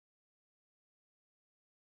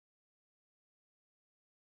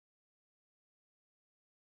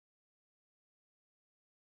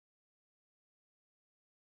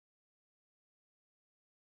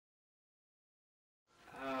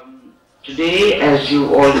Today, as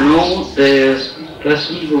you all know, the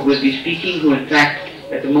person who will be speaking, who in fact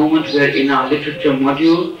at the moment we're in our literature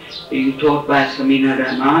module being taught by Samina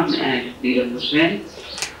Rahman and Neelum Hussain.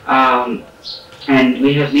 And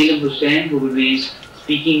we have Neelum Hussain who will be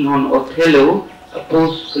speaking on Othello, a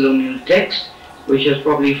post-colonial text, which has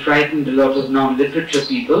probably frightened a lot of non-literature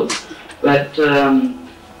people. But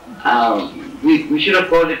we should have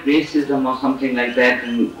called it racism or something like that.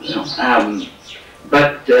 And,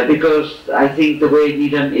 because I think the way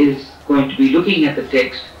Neelum is going to be looking at the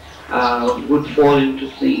text would fall into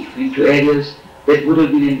areas that would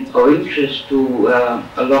have been of interest to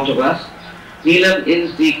a lot of us. Neelum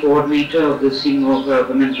is the coordinator of the Seymour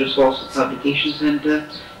Women's Resource Publication Centre.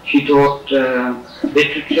 She taught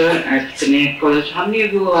literature at Colonial College. How many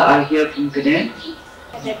of you are here from Colonial?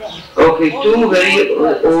 Okay, two very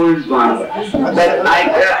old ones. But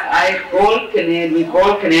I called Colonial, we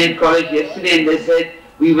called Colonial College yesterday and they said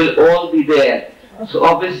we will all be there. So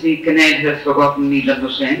obviously Colonial has forgotten Neelum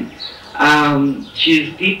Hussain.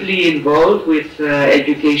 She's deeply involved with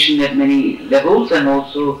education at many levels and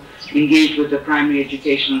also engaged with the primary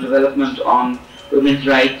educational development on women's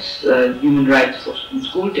rights, human rights for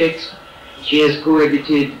school texts. She has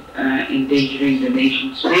co-edited Endangering the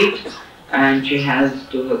Nation State, and she has,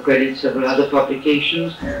 to her credit, several other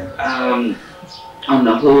publications on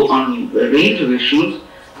a range of issues,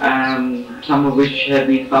 some of which have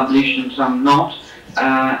been published and some not.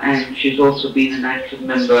 And she's also been an active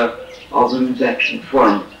member of Women's Action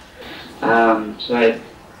Forum. So I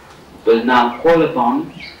will now call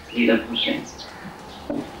upon Neelum Hussain.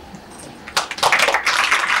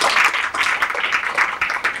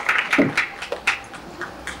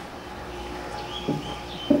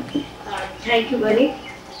 Thank you, Mani,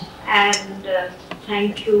 and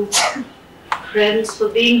thank you, friends, for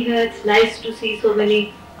being here. It's nice to see so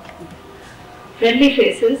many friendly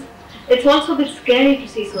faces. It's also a bit scary to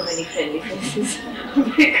see so many friendly faces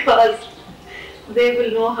because they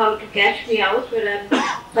will know how to catch me out when I'm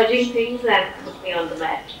fudging things and put me on the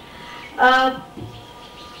mat.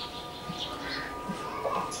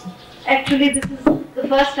 Actually, this is the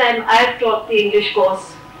first time I've taught the English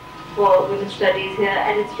course for women's studies here,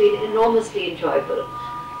 and it's been enormously enjoyable.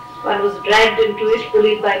 One was dragged into it,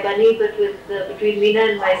 bullied by Bunny, but with between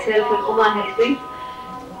Meena and myself and Uma helping,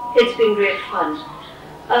 it's been great fun.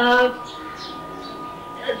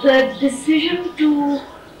 The decision to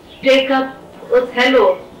take up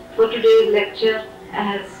Othello for today's lecture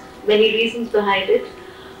has many reasons behind it.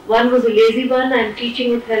 One was a lazy one. I'm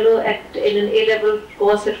teaching Othello in an A-level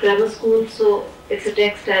course at grammar school, so it's a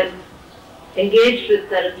text I'm engaged with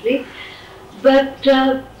currently. But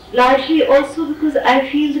largely also because I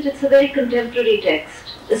feel that it's a very contemporary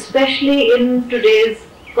text, especially in today's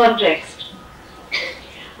context.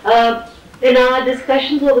 In our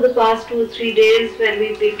discussions over the past 2 or 3 days, when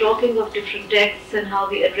we've been talking of different texts and how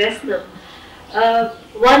we address them,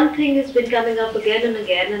 one thing has been coming up again and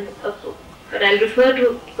again, and I'll refer to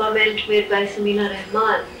a comment made by Samina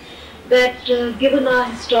Rahman, that given our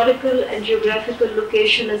historical and geographical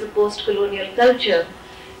location as a post-colonial culture,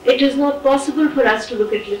 it is not possible for us to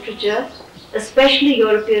look at literature, especially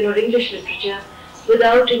European or English literature,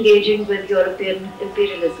 without engaging with European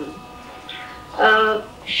imperialism.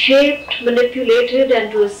 Shaped, manipulated,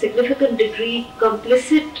 and to a significant degree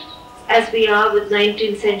complicit as we are with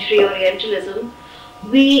 19th century Orientalism,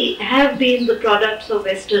 we have been the products of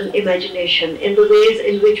Western imagination in the ways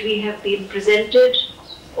in which we have been presented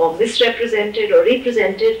or misrepresented or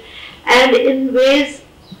represented, and in ways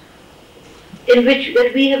in which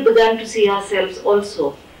that we have begun to see ourselves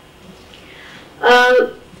also.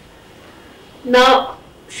 Now,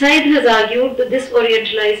 Said has argued that this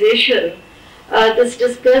Orientalization, this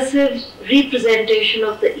discursive representation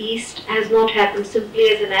of the East has not happened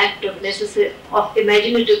simply as an act of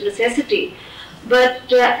imaginative necessity, but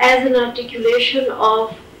as an articulation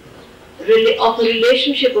of a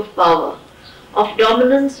relationship of power, of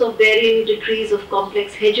dominance of varying degrees of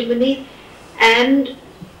complex hegemony, and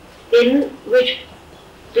in which,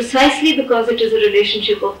 precisely because it is a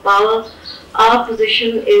relationship of power, our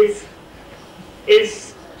position is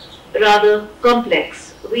rather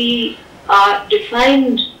complex. We are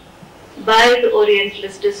defined by the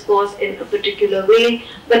Orientalist discourse in a particular way,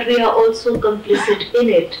 but we are also complicit in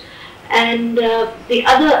it. And the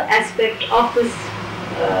other aspect of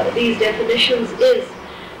these definitions is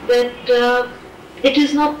that it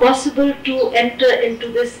is not possible to enter into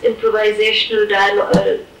this improvisational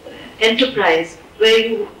enterprise where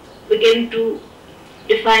you begin to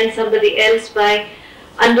define somebody else by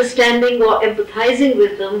understanding or empathizing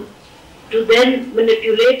with them, to then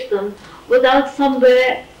manipulate them without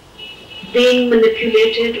somewhere being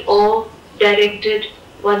manipulated or directed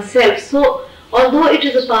oneself. So, although it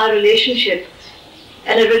is a power relationship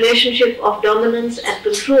and a relationship of dominance and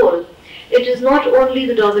control, it is not only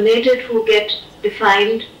the dominated who get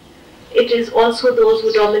defined, it is also those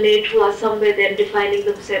who dominate who are somewhere then defining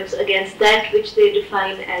themselves against that which they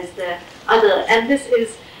define as the other. And this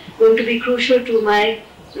is going to be crucial to my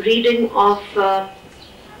reading of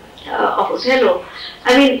Othello.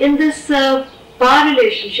 I mean, in this power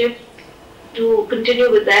relationship, to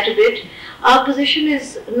continue with that a bit, our position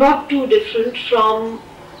is not too different from,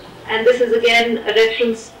 and this is again a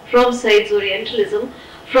reference from Said's Orientalism,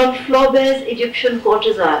 from Flaubert's Egyptian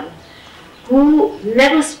courtesan, who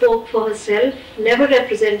never spoke for herself, never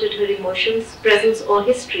represented her emotions, presence or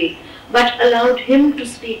history, but allowed him to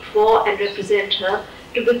speak for and represent her,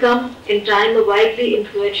 to become in time a widely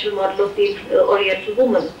influential model of the Oriental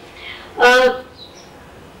woman.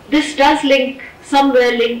 This does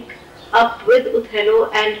somewhere link up with Othello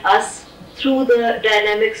and us through the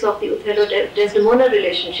dynamics of the Othello-Desdemona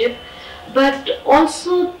relationship, but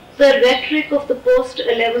also the rhetoric of the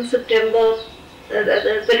post-11 September,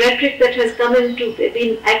 the rhetoric that has come into,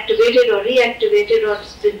 been activated or reactivated or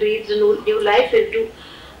breathed a new life into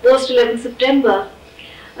post-11 September,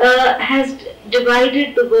 has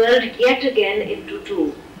divided the world yet again into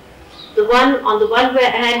two. On the one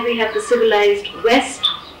hand, we have the civilized West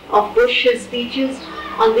of Bush's speeches,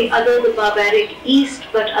 on the other, the barbaric East,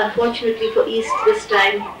 but unfortunately for East this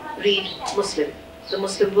time, read Muslim, the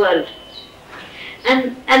Muslim world.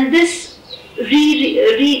 And this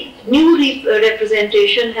new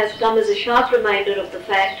representation has come as a sharp reminder of the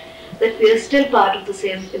fact that we are still part of the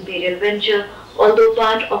same imperial venture, although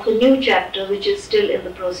part of a new chapter which is still in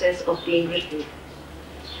the process of being written.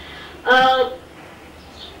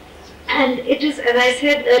 And it is, as I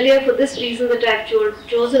said earlier, for this reason that I have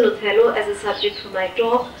chosen Othello as a subject for my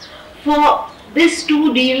talk, for this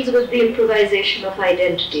too deals with the improvisation of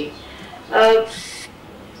identity. An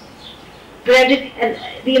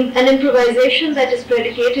improvisation that is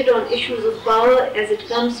predicated on issues of power as it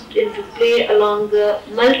comes into play along the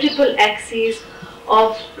multiple axes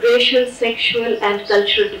of racial, sexual and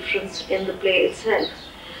cultural difference in the play itself.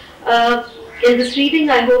 In this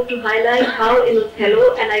reading, I hope to highlight how in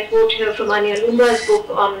Othello, and I quote here from Anya Lumba's book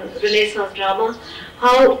on Renaissance drama,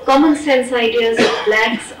 how common sense ideas of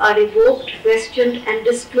blacks are evoked, questioned and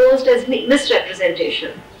disclosed as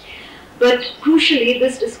misrepresentation. But crucially,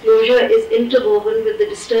 this disclosure is interwoven with the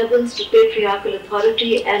disturbance to patriarchal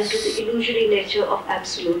authority and to the illusory nature of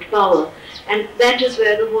absolute power. And that is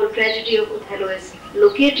where the whole tragedy of Othello is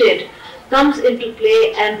located, comes into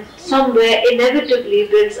play and somewhere inevitably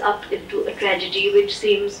builds up into a tragedy which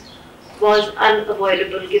was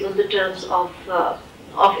unavoidable given the terms of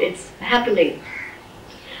its happening.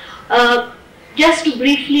 Just to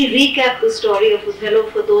briefly recap the story of Othello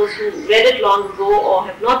for those who read it long ago or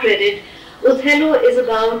have not read it, Othello is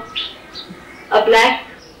about a black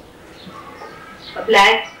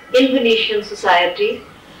in Venetian society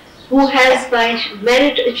who has by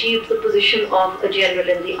merit achieved the position of a general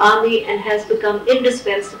in the army and has become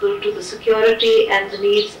indispensable to the security and the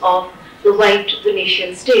needs of the white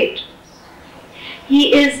Venetian state.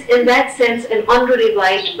 He is, in that sense, an honorary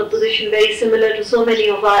white, a position very similar to so many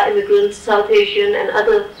of our immigrants, South Asian and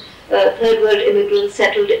other third world immigrants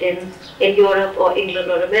settled in Europe or England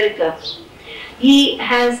or America. He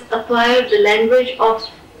has acquired the language of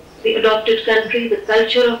the adopted country, the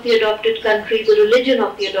culture of the adopted country, the religion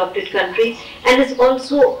of the adopted country, and is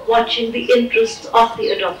also watching the interests of the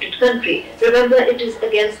adopted country. Remember, it is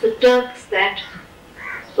against the Turks that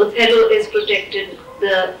Othello is protected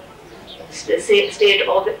the state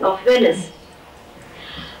of Venice.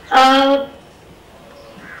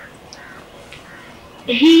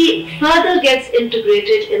 He further gets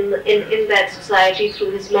integrated in that society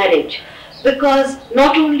through his marriage, because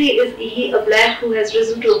not only is he a black who has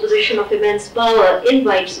risen to a position of immense power in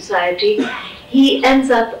white society, he ends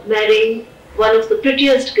up marrying one of the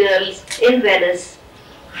prettiest girls in Venice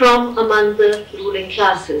from among the ruling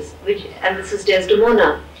classes, and this is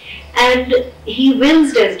Desdemona. And he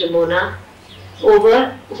wins Desdemona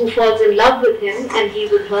over, who falls in love with him and he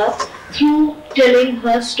with her, through telling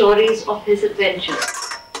her stories of his adventures.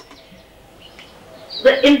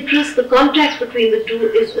 The interest, the contact between the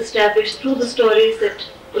two is established through the stories that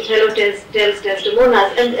Othello tells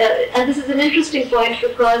Desdemona. And this is an interesting point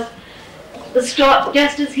because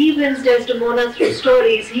just as he wins Desdemona through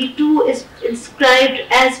stories, he too is inscribed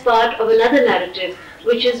as part of another narrative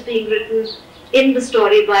which is being written in the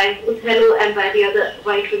story by Othello and by the other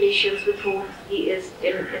white Venetians with whom he is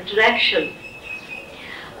in interaction.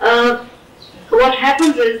 what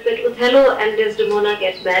happens is that Othello and Desdemona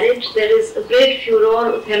get married. There is a great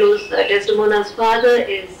furor. Desdemona's father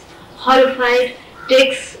is horrified,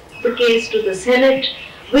 takes the case to the Senate,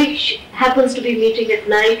 which happens to be meeting at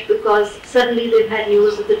night because suddenly they've had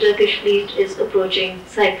news that the Turkish fleet is approaching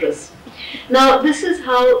Cyprus. Now, this is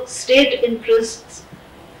how state interests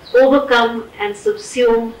overcome and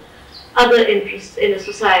subsume other interests in a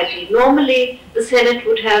society. Normally, the Senate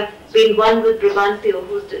would have been one with Brabantio,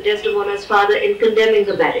 who's Desdemona's father, in condemning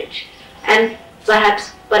the marriage and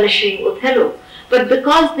perhaps punishing Othello. But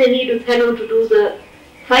because they need Othello to do the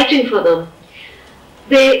fighting for them,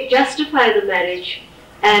 they justify the marriage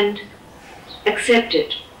and accept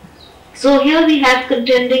it. So here we have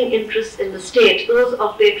contending interests in the state, those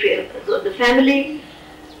of the family,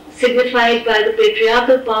 signified by the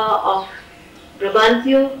patriarchal power of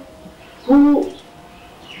Brabantio, who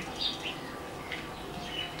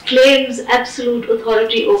claims absolute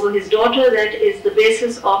authority over his daughter. That is the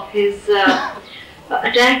basis of his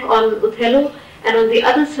attack on Othello. And on the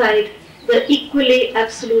other side, the equally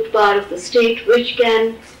absolute power of the state, which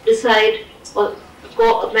can decide a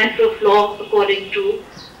matter of law according to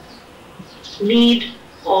need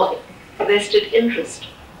or vested interest.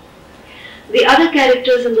 The other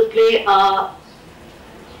characters in the play are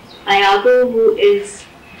Iago, who is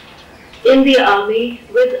in the army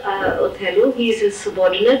with Othello. He is his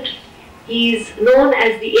subordinate. He is known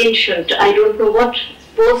as the Ancient. I don't know what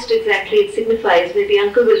post exactly it signifies. Maybe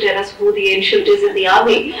Uncle will tell us who the Ancient is in the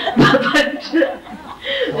army.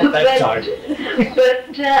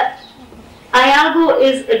 but Iago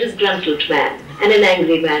is a disgruntled man and an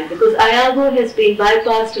angry man, because Iago has been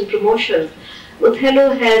bypassed in promotion.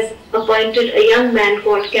 Othello has appointed a young man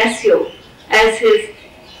called Cassio as his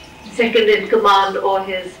second in command or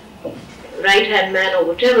his right-hand man or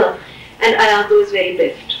whatever, and Iago is very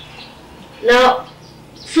biffed. Now,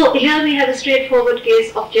 so here we have a straightforward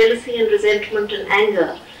case of jealousy and resentment and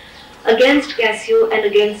anger against Cassio and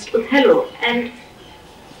against Othello. And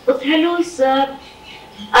Othello's,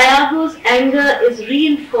 Iago's anger is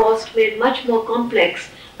reinforced, made much more complex,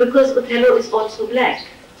 because Othello is also black.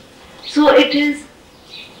 So it is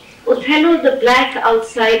Othello, the black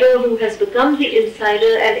outsider, who has become the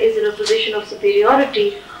insider and is in a position of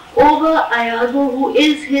superiority over Iago, who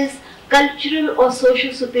is his cultural or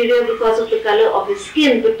social superior because of the color of his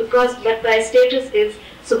skin, but by status is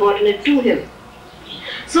subordinate to him.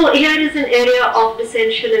 So here is an area of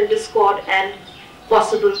dissension and discord and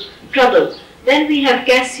possible trouble. Then we have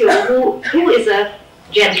Cassio, who is a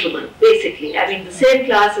gentleman, basically. I mean, the same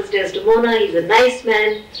class as Desdemona. He's a nice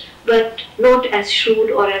man, but not as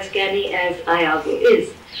shrewd or as canny as Iago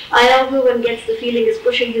is. Iago, one gets the feeling, is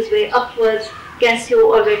pushing his way upwards.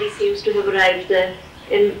 Cassio already seems to have arrived there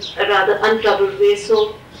in a rather untroubled way.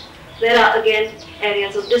 So there are again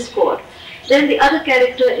areas of discord. Then the other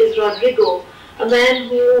character is Rodrigo, a man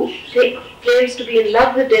who claims to be in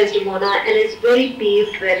love with Desdemona and is very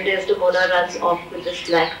peeved when Desdemona runs off with this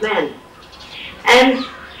black man. And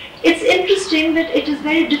it's interesting that it is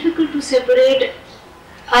very difficult to separate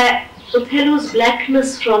Othello's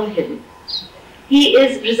blackness from him. He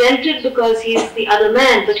is resented because he's the other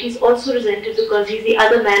man, but he's also resented because he's the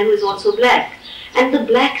other man who is also black. And the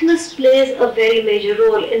blackness plays a very major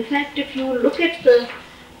role. In fact, if you look at the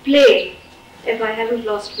play, if I haven't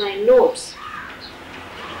lost my notes,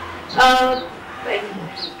 I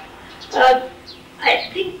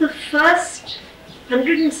think the first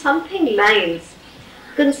 100 and something lines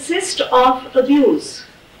consist of abuse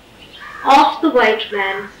of the white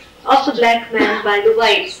man, of the black man by the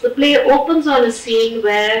whites. The play opens on a scene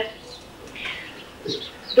where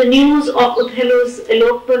the news of Othello's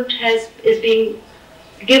elopement is being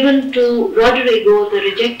given to Rodrigo, the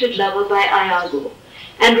rejected lover, by Iago.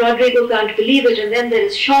 And Rodrigo can't believe it, and then there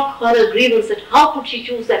is shock, horror, grievance that how could she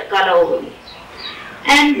choose that color over me?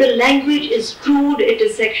 And the language is crude, it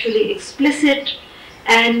is sexually explicit,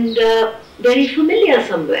 and very familiar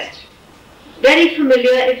somewhere. Very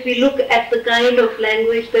familiar if we look at the kind of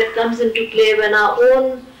language that comes into play when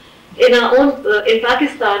in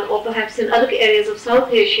Pakistan or perhaps in other areas of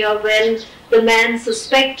South Asia, when the man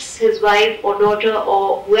suspects his wife or daughter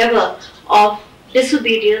or whoever of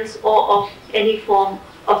disobedience or of any form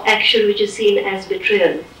of action which is seen as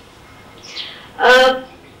betrayal.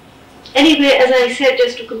 Anyway, as I said,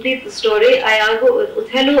 just to complete the story,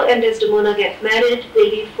 Othello and Desdemona get married.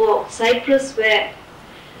 They leave for Cyprus, where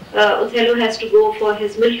Othello has to go for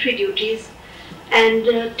his military duties, and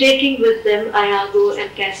taking with them Iago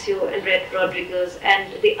and Cassio and Rodriguez.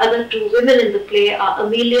 And the other two women in the play are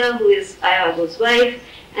Amelia, who is Iago's wife,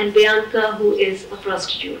 and Bianca, who is a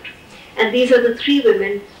prostitute. And these are the three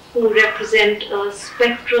women who represent a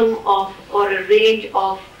spectrum of, or a range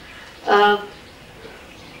of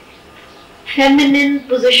feminine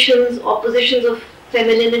positions or positions of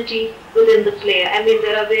femininity within the play. I mean,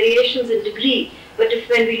 there are variations in degree, but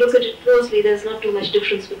when we look at it closely, there's not too much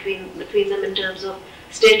difference between them in terms of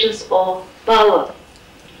status or power.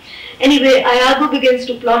 Anyway, Iago begins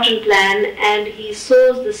to plot and plan, and he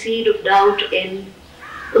sows the seed of doubt in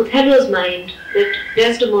Othello's mind that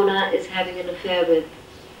Desdemona is having an affair with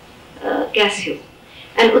Cassio.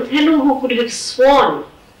 And Othello, who could have sworn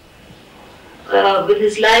with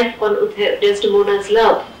his life on Desdemona's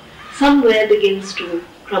love, somewhere begins to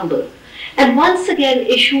crumble. And once again,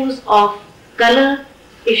 issues of color,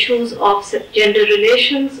 issues of gender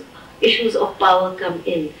relations, issues of power come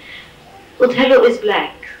in. Othello is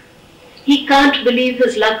black. He can't believe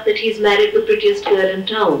his luck that he's married the prettiest girl in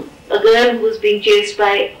town, a girl who was being chased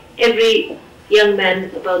by every young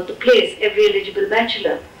man about the place, every eligible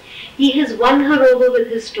bachelor. He has won her over with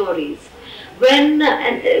his stories. And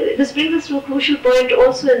this brings us to a crucial point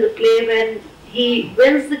also in the play when he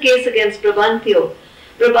wins the case against Brabantio.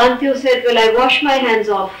 Brabantio said, well, I wash my hands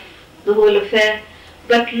off the whole affair,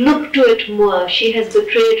 but look to it, Moor, she has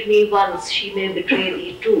betrayed me once, she may betray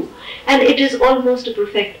thee too. And it is almost a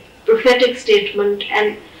prophetic statement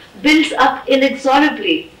and builds up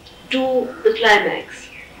inexorably to the climax,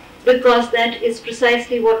 because that is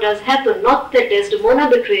precisely what does happen. Not that Desdemona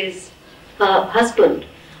betrays her husband,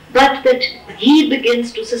 but that he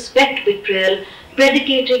begins to suspect betrayal,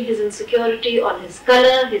 predicating his insecurity on his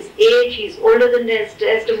color, his age, he is older than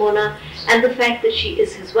Desdemona, and the fact that she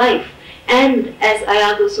is his wife. And as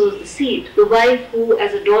Iago sows the seed, the wife who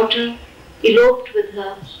as a daughter eloped with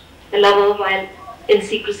her lover while in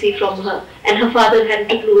secrecy from her, and her father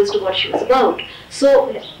hadn't a clue as to what she was about. So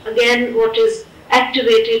again, what is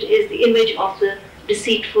activated is the image of the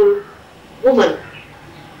deceitful woman.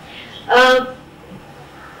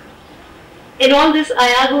 In all this,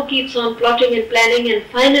 Iago keeps on plotting and planning, and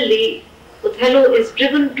finally Othello is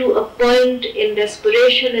driven to a point in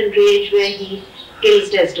desperation and rage where he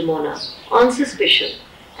kills Desdemona on suspicion.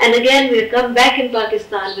 And again, we have come back in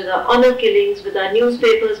Pakistan with our honor killings, with our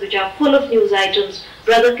newspapers which are full of news items.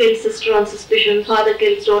 Brother kills sister on suspicion, father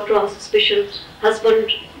kills daughter on suspicion,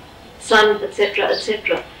 husband, son, etc.,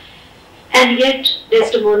 etc. And yet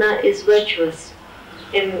Desdemona is virtuous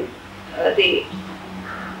in the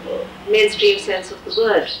mainstream sense of the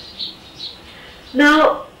word.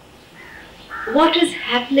 Now, what is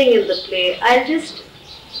happening in the play? I'll just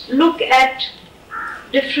look at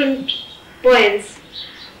different points.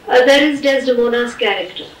 There is Desdemona's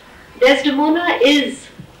character. Desdemona is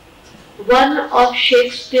one of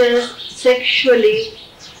Shakespeare's sexually,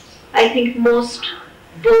 I think, most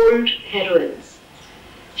bold heroines.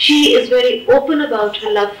 She is very open about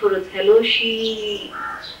her love for Othello. She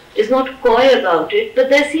is not coy about it, but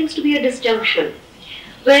there seems to be a disjunction.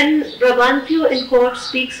 When Brabantio in court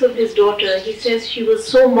speaks of his daughter, he says she was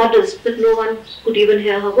so modest that no one could even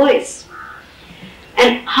hear her voice.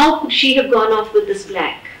 And how could she have gone off with this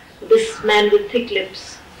black, this man with thick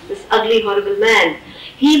lips, this ugly, horrible man?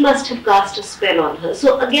 He must have cast a spell on her.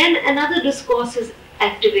 So again, another discourse is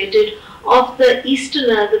activated of the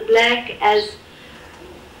Easterner, the black, as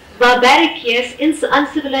barbaric, yes,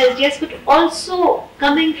 uncivilized, yes, but also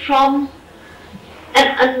coming from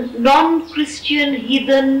a non-Christian,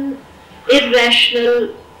 heathen,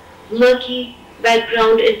 irrational, murky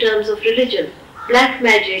background in terms of religion. Black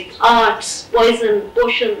magic, arts, poison,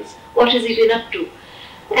 potions, what has he been up to?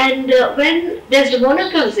 And when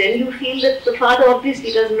Desdemona comes in, you feel that the father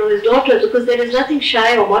obviously doesn't know his daughter, because there is nothing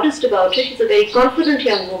shy or modest about her. She's a very confident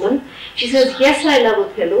young woman. She says, yes, I love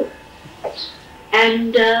Othello,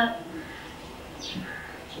 and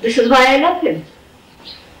this is why I love him.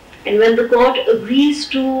 And when the court agrees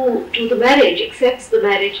to the marriage, accepts the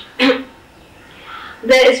marriage,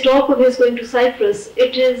 there is talk of his going to Cyprus.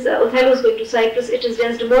 It is Othello's going to Cyprus. It is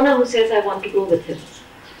Desdemona who says, I want to go with him.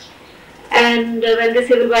 And when they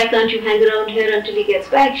say, well, why can't you hang around here until he gets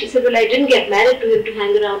back? She said, well, I didn't get married to him to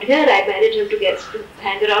hang around here. I married him to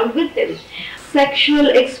hang around with him. Sexual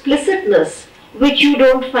explicitness, which you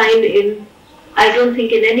don't find in, I don't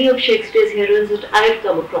think, in any of Shakespeare's heroines that I've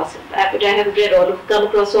come across. But I haven't come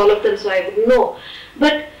across all of them, so I wouldn't know.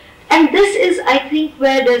 And this is, I think,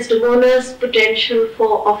 where Desdemona's potential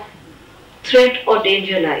of threat or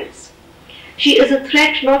danger lies. She is a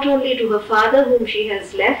threat not only to her father, whom she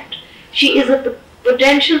has left, she is a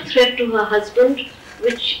potential threat to her husband,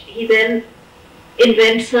 which he then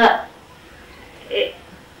invents her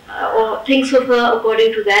or thinks of her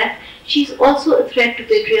according to that. She's also a threat to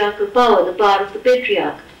patriarchal power, the power of the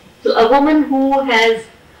patriarch. So a woman who has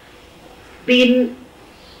been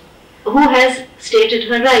who has stated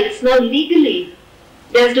her rights. Now legally,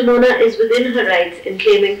 Desdemona is within her rights in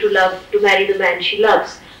claiming to marry the man she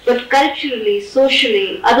loves. But culturally,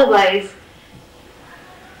 socially, otherwise,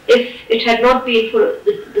 if it had not been for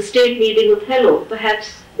the state needing Othello,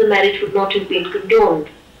 perhaps the marriage would not have been condoned.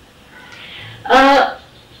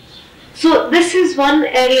 So this is one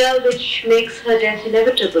area which makes her death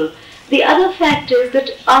inevitable. The other fact is that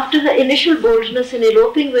after her initial boldness in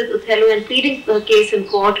eloping with Othello and pleading her case in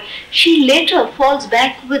court, she later falls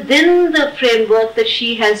back within the framework that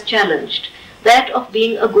she has challenged, that of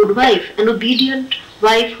being a good wife, an obedient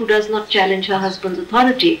wife who does not challenge her husband's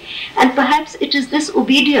authority. And perhaps it is this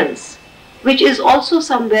obedience which is also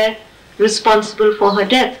somewhere responsible for her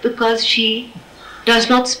death, because she does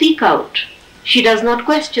not speak out. She does not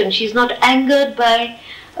question. She is not angered by...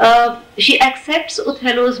 she accepts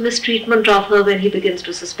Othello's mistreatment of her when he begins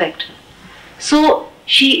to suspect her. So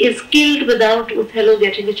she is killed without Othello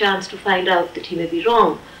getting a chance to find out that he may be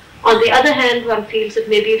wrong. On the other hand, one feels that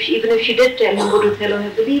maybe even if she did tell him, would Othello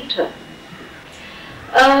have believed her?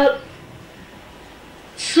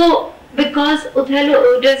 So, because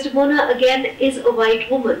Desdemona again is a white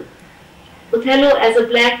woman, Othello as a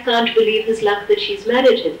black can't believe his luck that she's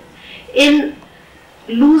married him. In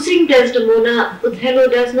losing Desdemona, Othello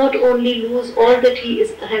does not only lose all that he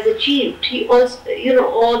has achieved, he also,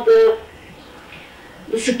 all the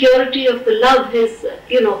security of the love, his,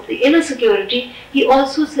 the inner security, he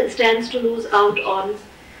also stands to lose out on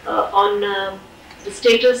the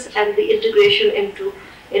status and the integration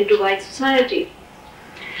into white society.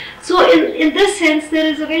 So in this sense, there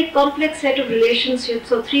is a very complex set of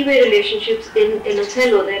relationships, or three-way relationships in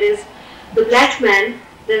Othello. There is the black man,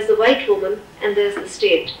 there's the white woman, and there's the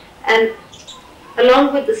state. And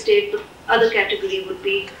along with the state, the other category would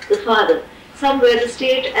be the father. Somewhere the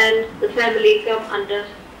state and the family come under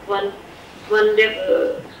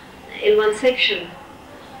in one section.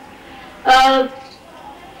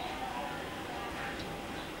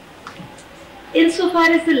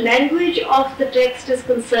 Insofar as the language of the text is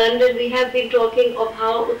concerned, and we have been talking of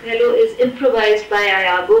how Othello is improvised by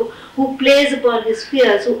Iago, who plays upon his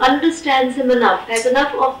fears, who understands him enough, has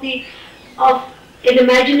enough of an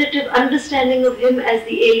imaginative understanding of him as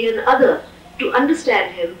the alien other to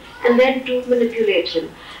understand him and then to manipulate him.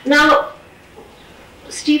 Now,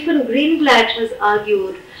 Stephen Greenblatt has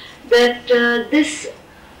argued that this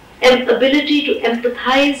ability to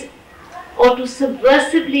empathize or to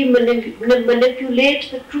subversively manipulate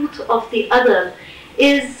the truth of the other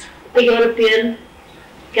is a European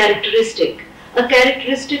characteristic. A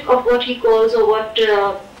characteristic of what he calls, or what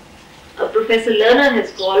Professor Lerner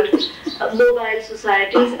has called, mobile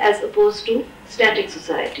societies as opposed to static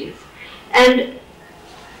societies. And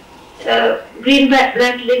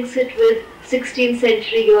Greenblatt links it with 16th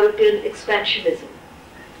century European expansionism,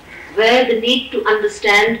 where the need to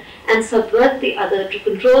understand and subvert the other, to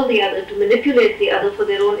control the other, to manipulate the other for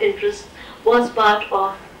their own interests was part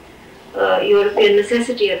of European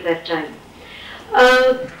necessity at that time.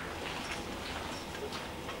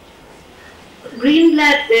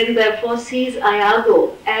 Greenblatt then therefore sees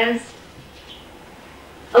Iago as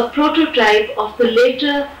a prototype of the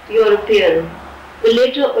later European, the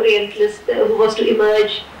later Orientalist who was to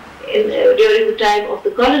emerge during the time of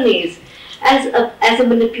the colonies, as a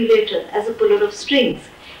manipulator, as a puller of strings.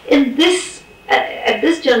 At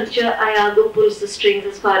this juncture, Iago pulls the strings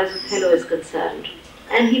as far as Othello is concerned,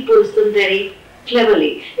 and he pulls them very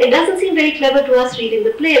cleverly. It doesn't seem very clever to us reading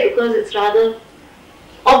the play because it's rather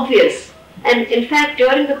obvious. And in fact,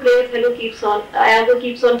 during the play, Iago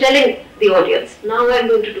keeps on telling the audience, now I'm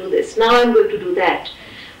going to do this, now I'm going to do that.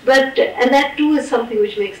 And that too is something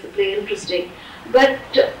which makes the play interesting. But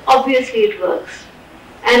obviously it works.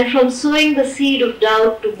 And from sowing the seed of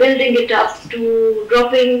doubt to building it up to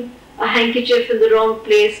dropping a handkerchief in the wrong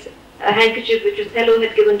place, a handkerchief which Othello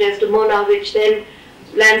had given Desdemona, which then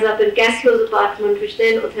lands up in Cassio's apartment, which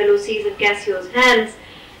then Othello sees in Cassio's hands,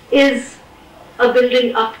 is a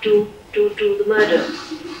building up to the murder.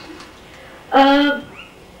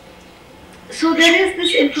 So there is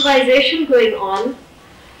this improvisation going on.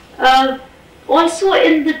 Also,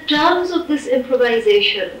 in the terms of this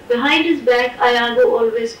improvisation, behind his back, Iago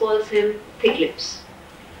always calls him thick lips.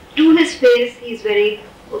 To his face, he's very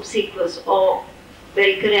obsequious or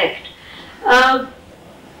very correct.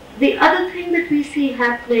 The other thing that we see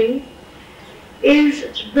happening is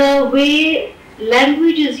the way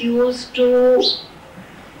language is used to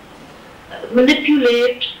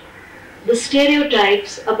manipulate the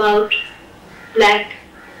stereotypes about black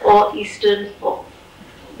or Eastern or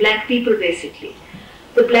black people, basically.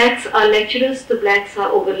 The blacks are lecherous, the blacks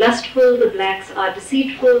are overlustful, the blacks are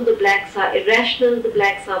deceitful, the blacks are irrational, the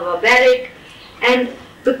blacks are barbaric. And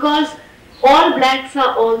because all blacks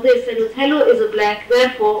are all this, and Othello is a black,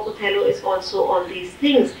 therefore Othello is also all these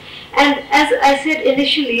things. And as I said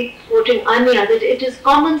initially, quoting Anya, that it is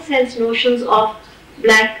common sense notions of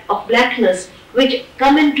blackness which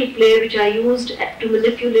come into play, which are used to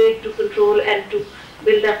manipulate, to control, and to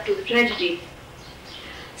build up to the tragedy.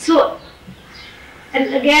 So,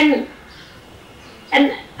 and again,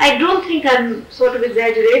 and I don't think I'm sort of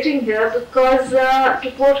exaggerating here, because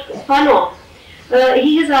to quote Fanon,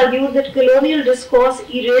 he has argued that colonial discourse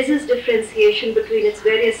erases differentiation between its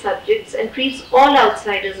various subjects and treats all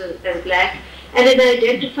outsiders as black, and in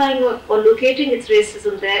identifying or locating its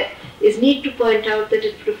racism there is need to point out that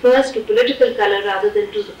it refers to political color rather than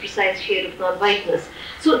to the precise shade of non-whiteness.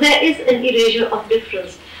 So there is an erasure of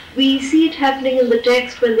difference. We see it happening in the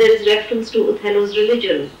text when there is reference to Othello's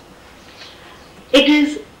religion. It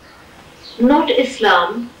is not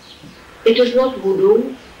Islam, it is not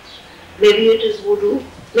voodoo, maybe it is voodoo,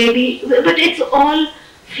 maybe, but it's all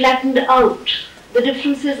flattened out. The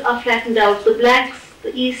differences are flattened out. The blacks,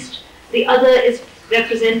 the East, the other is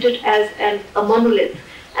represented as a monolith,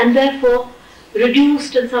 and therefore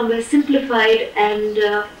reduced and somewhere simplified.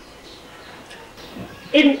 And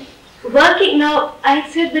in working now, I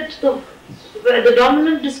said that the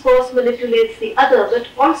dominant discourse manipulates the other, but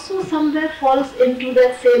also somewhere falls into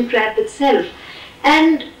that same trap itself.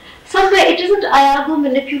 And somewhere it isn't Iago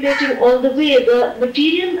manipulating all the way. The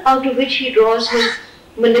material out of which he draws his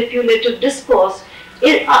manipulative discourse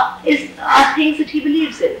are things that he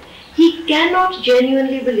believes in. He cannot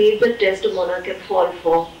genuinely believe that Desdemona can fall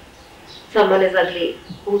for someone as ugly,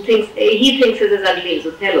 he thinks is as ugly as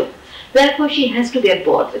Othello. Therefore, she has to get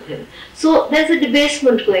bored with him. So there's a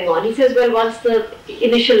debasement going on. He says, well, once the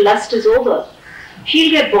initial lust is over,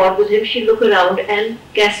 she'll get bored with him, she'll look around, and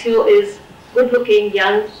Cassio is good-looking,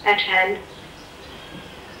 young, at hand.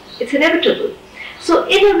 It's inevitable. So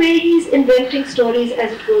in a way, he's inventing stories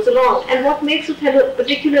as it goes along. And what makes Othello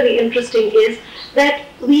particularly interesting is that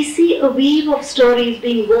we see a weave of stories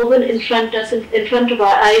being woven in front of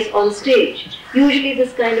our eyes on stage. Usually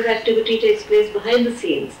this kind of activity takes place behind the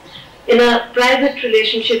scenes, in a private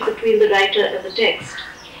relationship between the writer and the text.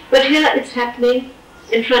 But here it's happening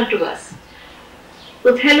in front of us.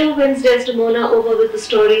 Othello wins Desdemona over with the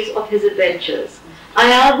stories of his adventures.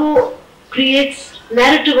 Iago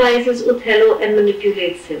narrativizes Othello and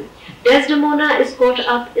manipulates him. Desdemona is caught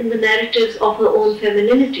up in the narratives of her own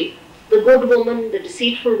femininity. The good woman, the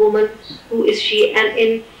deceitful woman, who is she,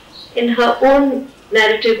 and in her own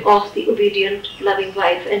narrative of the obedient, loving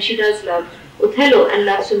wife. And she does love Othello and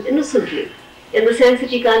loves him innocently, in the sense that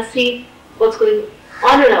he can't see what's going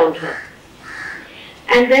on around her.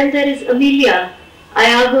 And then there is Amelia,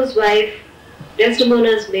 Iago's wife,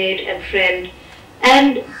 Desdemona's maid and friend,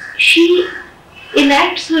 and she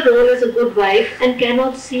enacts her role as a good wife and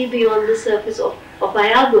cannot see beyond the surface of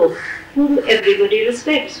Iago, whom everybody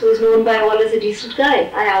respects, who is known by all as a decent guy.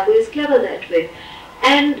 Iago is clever that way.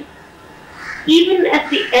 And even at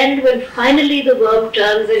the end, when finally the worm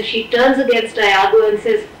turns and she turns against Iago and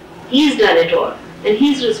says, he's done it all and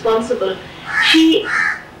he's responsible, she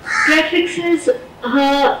prefixes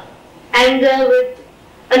her anger with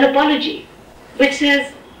an apology, which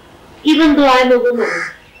says, even though I'm a woman,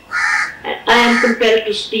 I am compelled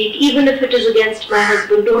to speak, even if it is against my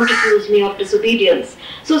husband, don't accuse me of disobedience.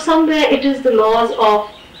 So somewhere it is the laws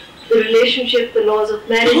of the relationship, the laws of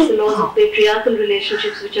marriage, the laws of patriarchal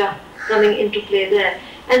relationships which are coming into play there.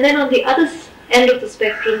 And then on the other end of the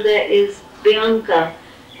spectrum there is Bianca,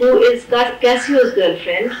 who is Cassio's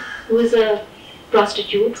girlfriend, who is a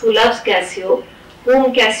prostitute, who loves Cassio,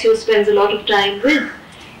 whom Cassio spends a lot of time with.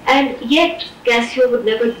 And yet Cassio would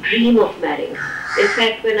never dream of marrying. In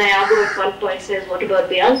fact, when Iago at one point says, what about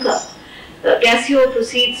Bianca? Cassio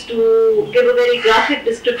proceeds to give a very graphic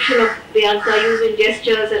description of Bianca using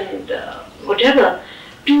gestures and whatever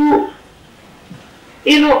to,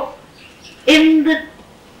 in the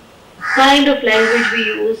kind of language we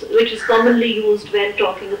use, which is commonly used when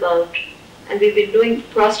talking about, and we've been doing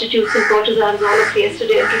prostitutes and courtesans all of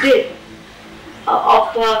yesterday and today,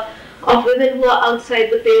 of women who are outside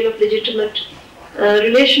the pale of legitimate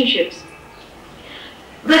relationships.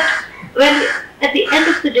 But when at the end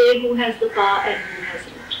of the day, who has the power and who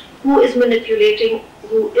hasn't? Who is manipulating,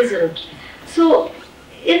 who isn't? So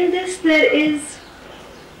in this there is,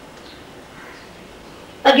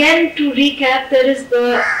 again to recap, there is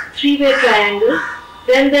the three-way triangle,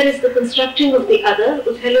 then there is the constructing of the other,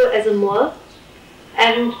 Othello as a Moor,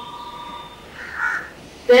 and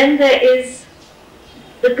then there is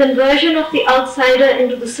the conversion of the outsider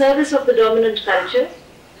into the service of the dominant culture,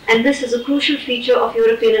 and this is a crucial feature of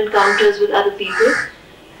European encounters with other people.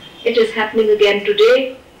 It is happening again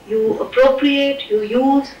today. You appropriate, you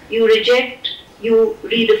use, you reject, you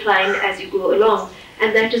redefine as you go along,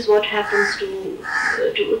 and that is what happens to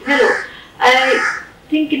Othello. I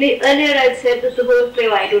think earlier I said that the whole play,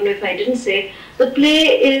 I don't know if I didn't say, the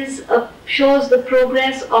play shows the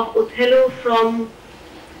progress of Othello from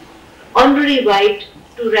honorary white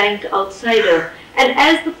to rank outsider. And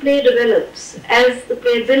as the play develops, as the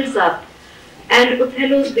play builds up, and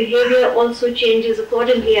Othello's behavior also changes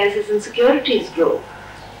accordingly as his insecurities grow,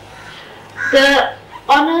 the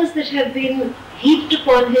honors that have been heaped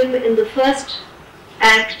upon him in the first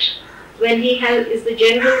act, when he is the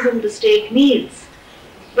general whom the state needs,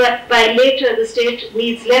 but by later the state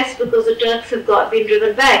needs less because the Turks have been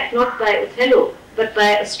driven back, not by Othello, but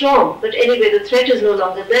by a storm. But anyway, the threat is no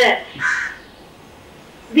longer there.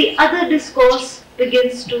 The other discourse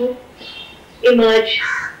begins to emerge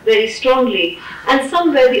very strongly, and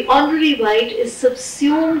somewhere the honorary white is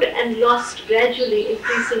subsumed and lost gradually,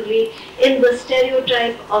 increasingly, in the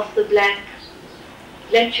stereotype of the black,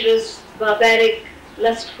 lecherous, barbaric,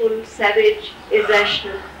 lustful, savage,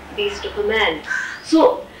 irrational beast of a man.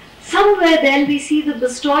 So somewhere then we see that the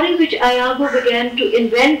story which Iago began to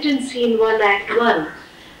invent in scene 1, act 1,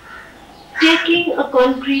 taking a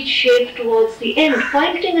concrete shape towards the end,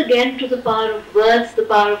 pointing again to the power of words, the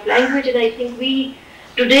power of language. And I think we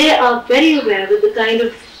today are very aware with the kind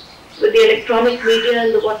of, with the electronic media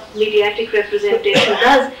and what mediatic representation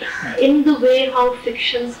does, in the way how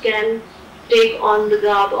fictions can take on the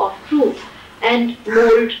garb of truth and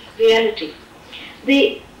mold reality.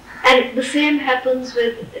 And the same happens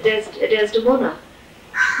with Desdemona,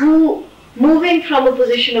 who, moving from a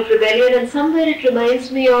position of rebellion, and somewhere it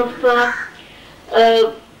reminds me of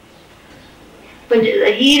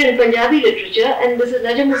Heer in Punjabi literature, and this is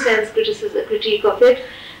Neelum Hussain's critique of it,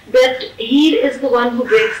 that Heer is the one who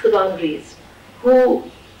breaks the boundaries, who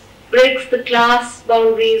breaks the class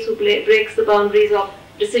boundaries, who breaks the boundaries of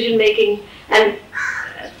decision making and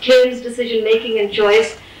claims decision making and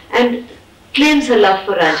choice, and claims her love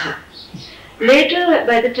for Ranjha. Later,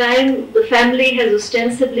 by the time the family has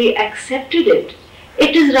ostensibly accepted it,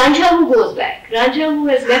 it is Ranjha who goes back. Ranjha, who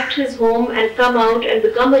has left his home and come out and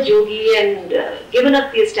become a yogi and given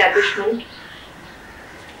up the establishment,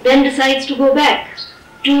 then decides to go back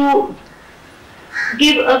to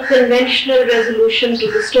give a conventional resolution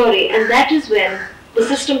to the story, and that is when the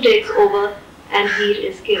system takes over and Heer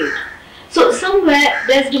is killed. So somewhere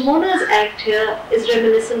Desdemona's act here is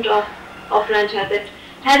reminiscent of Ranjha, that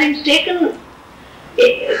having taken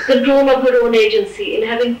control of her own agency, in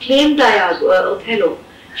having claimed Othello,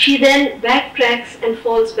 she then backtracks and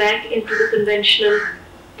falls back into the conventional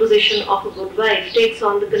position of a good wife, takes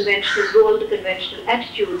on the conventional role, the conventional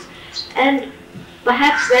attitudes, and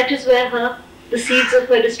perhaps that is where the seeds of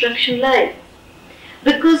her destruction lie.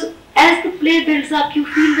 Because as the play builds up, you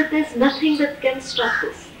feel that there's nothing that can stop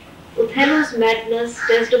this. Othello's madness,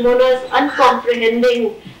 Desdemona's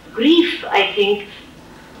uncomprehending grief, I think,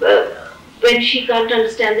 when she can't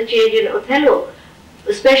understand the change in Othello,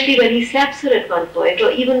 especially when he slaps her at one point,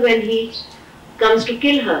 or even when he comes to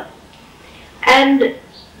kill her. And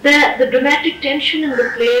the dramatic tension in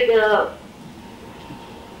the play,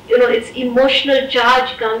 its emotional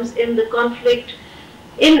charge comes in the conflict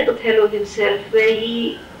in Othello himself, where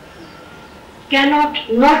he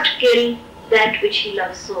cannot not kill that which he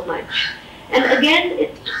loves so much. And again,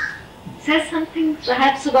 it says something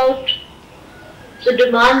perhaps about the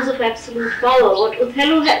demands of absolute power. What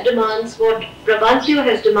Othello demands, what Brabantio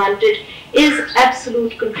has demanded, is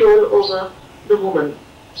absolute control over the woman.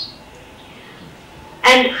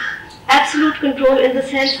 And absolute control in the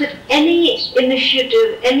sense that any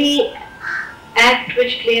initiative, any act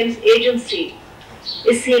which claims agency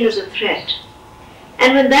is seen as a threat.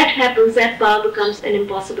 And when that happens, that power becomes an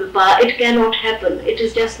impossible power. It cannot happen. It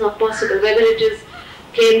is just not possible, whether it is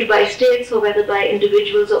claimed by states or whether by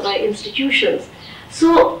individuals or by institutions.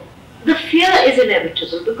 So the fear is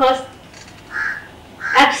inevitable, because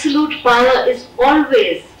absolute power is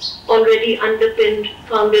always already underpinned,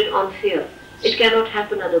 founded on fear. It cannot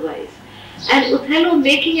happen otherwise. And Othello,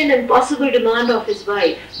 making an impossible demand of his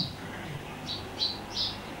wife,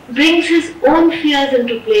 brings his own fears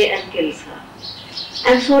into play and kills her.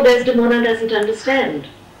 And so Desdemona doesn't understand,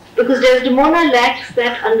 because Desdemona lacks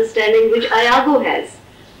that understanding which Iago has,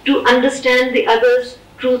 to understand the other's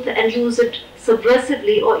truth and use it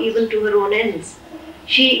subversively or even to her own ends.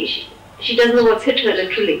 She doesn't know what's hit her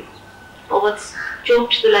literally, or what's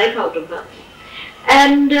choked the life out of her.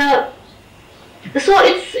 And So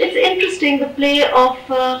it's interesting, the play of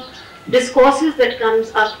discourses that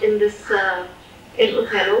comes up in this in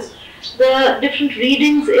Othello, the different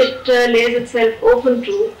readings it lays itself open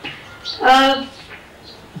to.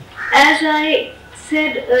 As I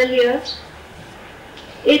said earlier,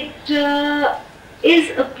 it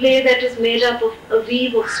is a play that is made up of a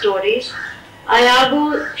weave of stories.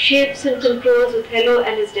 Iago shapes and controls Othello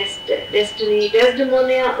and his destiny.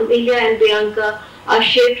 Desdemona, Emilia and Bianca are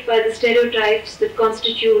shaped by the stereotypes that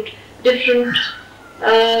constitute different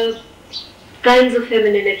kinds of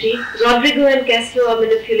femininity. Rodrigo and Cassio are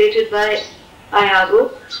manipulated by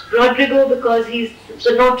Iago. Rodrigo because he's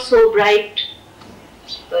the not so bright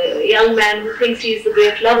young man who thinks he's the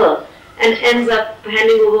great lover and ends up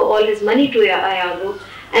handing over all his money to Iago.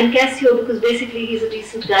 And Cassio because basically he's a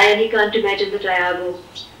decent guy and he can't imagine that Iago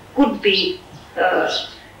could be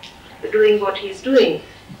doing what he's doing.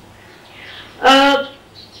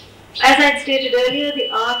 As I stated earlier, the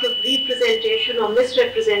art of representation or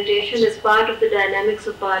misrepresentation is part of the dynamics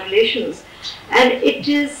of power relations, and it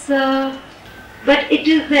is, there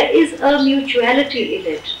is a mutuality in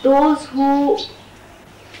it. Those who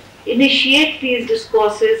initiate these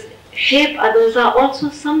discourses, shape others, are also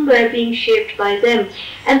somewhere being shaped by them,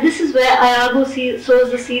 and this is where Iago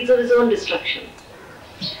sows the seeds of his own destruction,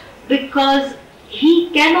 because he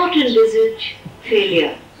cannot envisage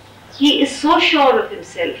failure. He is so sure of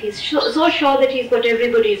himself, he's so sure that he's got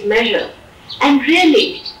everybody's measure, and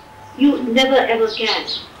really, you never ever can.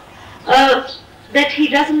 That he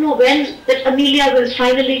doesn't know when that Emilia will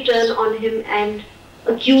finally turn on him and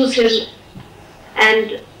accuse him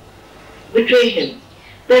and betray him.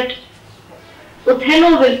 That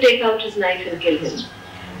Othello will take out his knife and kill him.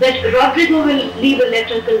 That Rodrigo will leave a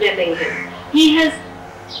letter condemning him. He has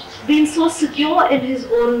been so secure in his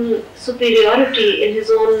own superiority, in his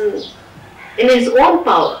own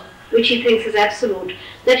power, which he thinks is absolute,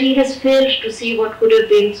 that he has failed to see what could have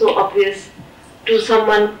been so obvious to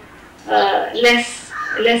someone less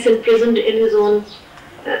imprisoned in his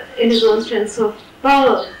own sense of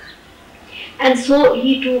power, and so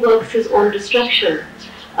he too works his own destruction.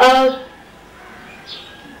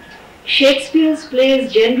 Shakespeare's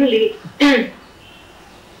plays generally, and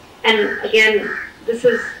again, this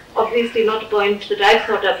is obviously not a point that I've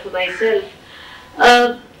thought up for myself,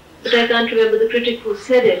 but I can't remember the critic who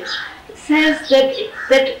said it, says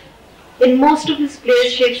that in most of his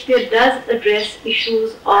plays Shakespeare does address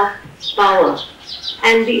issues of power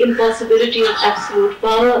and the impossibility of absolute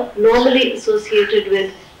power normally associated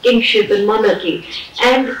with kingship and monarchy.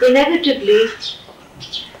 And inevitably,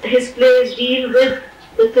 his plays deal with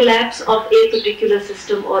the collapse of a particular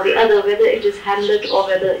system or the other, whether it is Hamlet or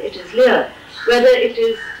whether it is Lear, whether it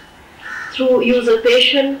is through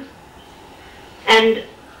usurpation and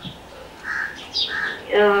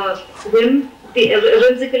the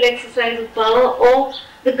whimsical exercise of power, or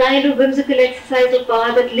the kind of whimsical exercise of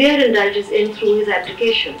power that Lear indulges in through his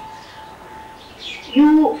abdication.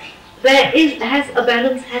 A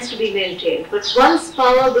balance has to be maintained, but once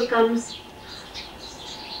power becomes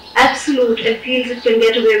absolute and feels it can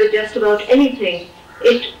get away with just about anything,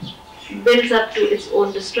 it builds up to its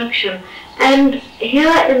own destruction. And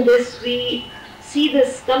here in this we see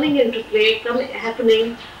this coming into play,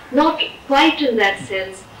 happening not quite in that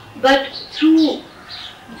sense, but through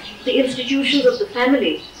the institutions of the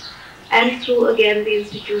family and through again the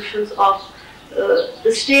institutions of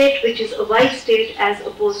the state, which is a white state as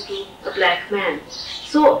opposed to a black man.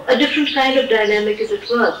 So a different kind of dynamic is at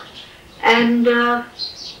work, and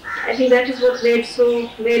I think that is what made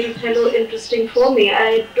Othello interesting for me.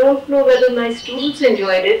 I don't know whether my students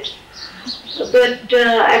enjoyed it, but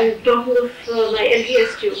I'm talking of my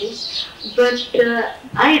LTS students, but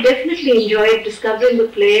I definitely enjoyed discovering the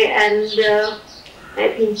play and I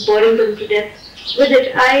think boring them to death with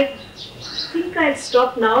it. I think I'll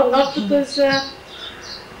stop now, not because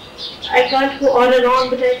I can't go on and on,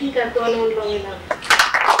 but I think I've gone on long enough.